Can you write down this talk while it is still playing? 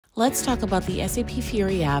Let's talk about the SAP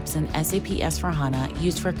Fiori apps and SAP S/4HANA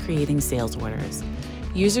used for creating sales orders.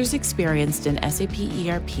 Users experienced in SAP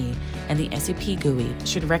ERP and the SAP GUI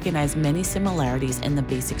should recognize many similarities in the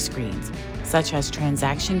basic screens, such as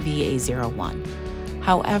Transaction VA01.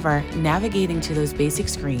 However, navigating to those basic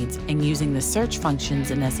screens and using the search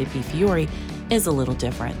functions in SAP Fiori is a little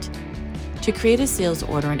different. To create a sales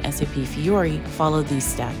order in SAP Fiori, follow these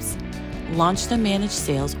steps. Launch the Manage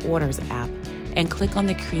Sales Orders app and click on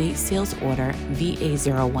the Create Sales Order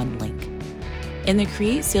VA01 link. In the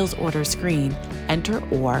Create Sales Order screen, enter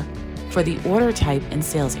OR for the order type and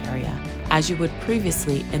sales area, as you would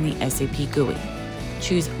previously in the SAP GUI.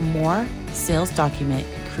 Choose More, Sales Document,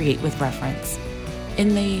 Create with Reference.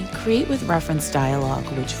 In the Create with Reference dialog,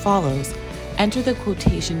 which follows, enter the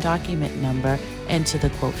quotation document number into the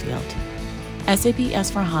quote field. SAP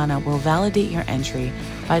S/4HANA will validate your entry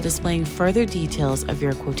by displaying further details of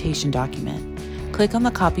your quotation document. Click on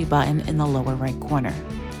the Copy button in the lower right corner.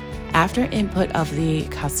 After input of the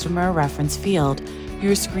customer reference field,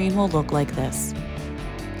 your screen will look like this.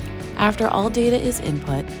 After all data is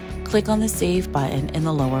input, click on the Save button in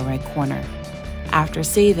the lower right corner. After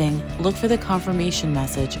saving, look for the confirmation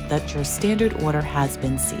message that your standard order has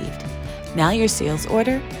been saved. Now your sales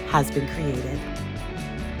order has been created.